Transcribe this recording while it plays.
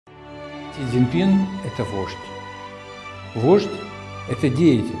Си Цзиньпин – это вождь. Вождь – это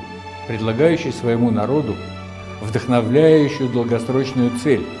деятель, предлагающий своему народу вдохновляющую долгосрочную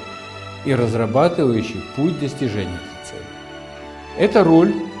цель и разрабатывающий путь достижения этой цели. Эта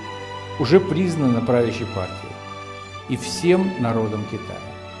роль уже признана правящей партией и всем народом Китая.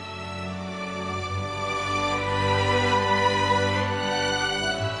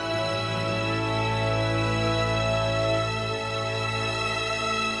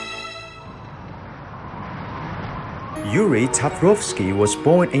 Yuri Tavrovsky was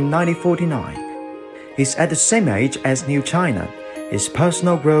born in 1949. He's at the same age as New China. His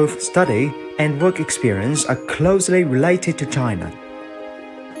personal growth, study, and work experience are closely related to China.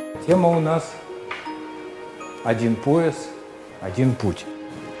 Тема у нас «Один пояс, один путь».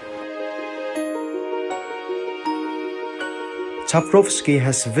 Tavrovsky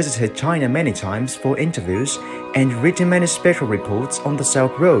has visited China many times for interviews and written many special reports on the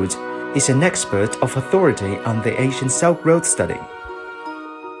Silk Road. He's an expert of authority on the Asian Silk Road study.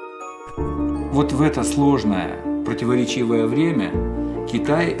 Вот в это сложное, противоречивое время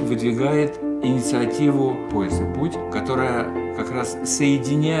Китай выдвигает инициативу «Пояс и путь», которая как раз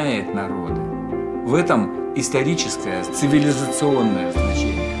соединяет народы. В этом историческое, цивилизационное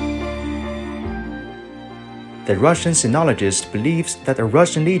значение. The Russian sinologist believes that a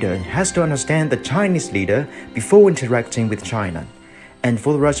Russian leader has to understand the Chinese leader before interacting with China. And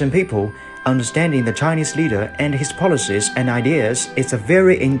for the Russian people, understanding the Chinese leader and his policies and ideas is a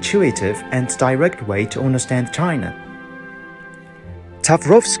very intuitive and direct way to understand China.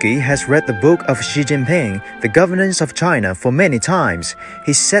 Tavrovsky has read the book of Xi Jinping, The Governance of China, for many times.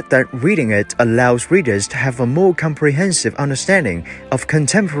 He said that reading it allows readers to have a more comprehensive understanding of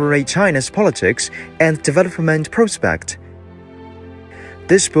contemporary China's politics and development prospect.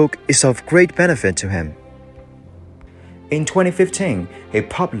 This book is of great benefit to him. In 2015, he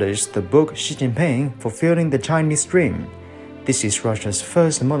published the book Xi Jinping, Fulfilling the Chinese Dream. This is Russia's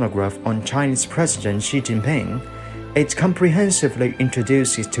first monograph on Chinese President Xi Jinping. It comprehensively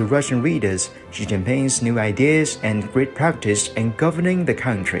introduces to Russian readers Xi Jinping's new ideas and great practice in governing the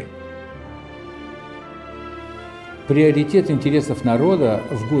country. Приоритет интересов народа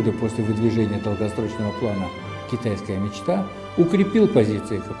в годы после выдвижения долгосрочного плана «Китайская мечта» укрепил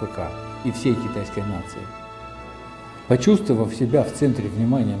позиции КПК и всей китайской нации. Почувствовав себя в центре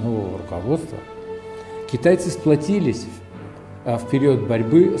внимания нового руководства, китайцы сплотились в период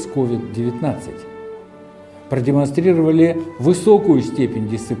борьбы с COVID-19, продемонстрировали высокую степень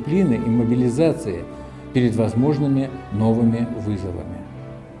дисциплины и мобилизации перед возможными новыми вызовами.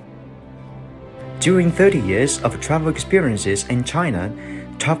 During 30 years of travel experiences in China,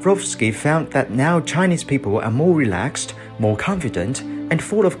 Tavrovsky found that now Chinese people are more relaxed, more confident, and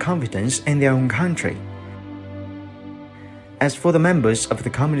full of confidence in their own country. As for the members of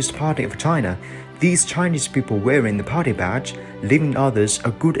the Communist Party of China, these Chinese people wearing the party badge, leaving others a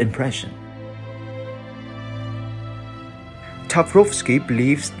good impression. Tavrovsky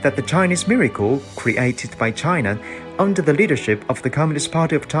believes that the Chinese miracle created by China under the leadership of the Communist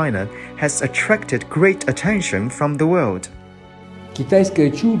Party of China has attracted great attention from the world.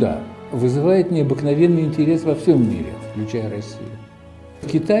 Китайское чудо вызывает необыкновенный интерес во всем мире, включая Россию. В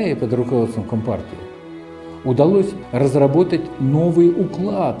Китае под руководством Компартии удалось разработать новый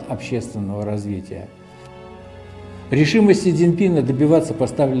уклад общественного развития. Решимость Си Цзиньпина добиваться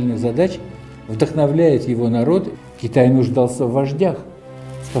поставленных задач вдохновляет его народ. Китай нуждался в вождях,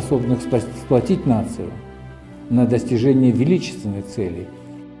 способных сплотить нацию на достижение величественных целей.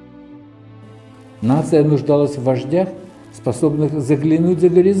 Нация нуждалась в вождях, способных заглянуть за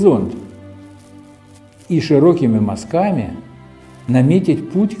горизонт и широкими мазками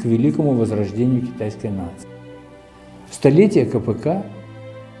наметить путь к великому возрождению китайской нации. Столетия КПК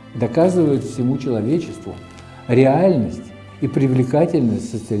доказывают всему человечеству реальность и привлекательность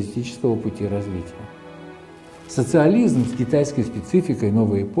социалистического пути развития. Социализм с китайской спецификой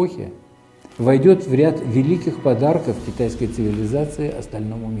новой эпохи войдет в ряд великих подарков китайской цивилизации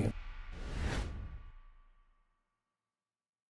остальному миру.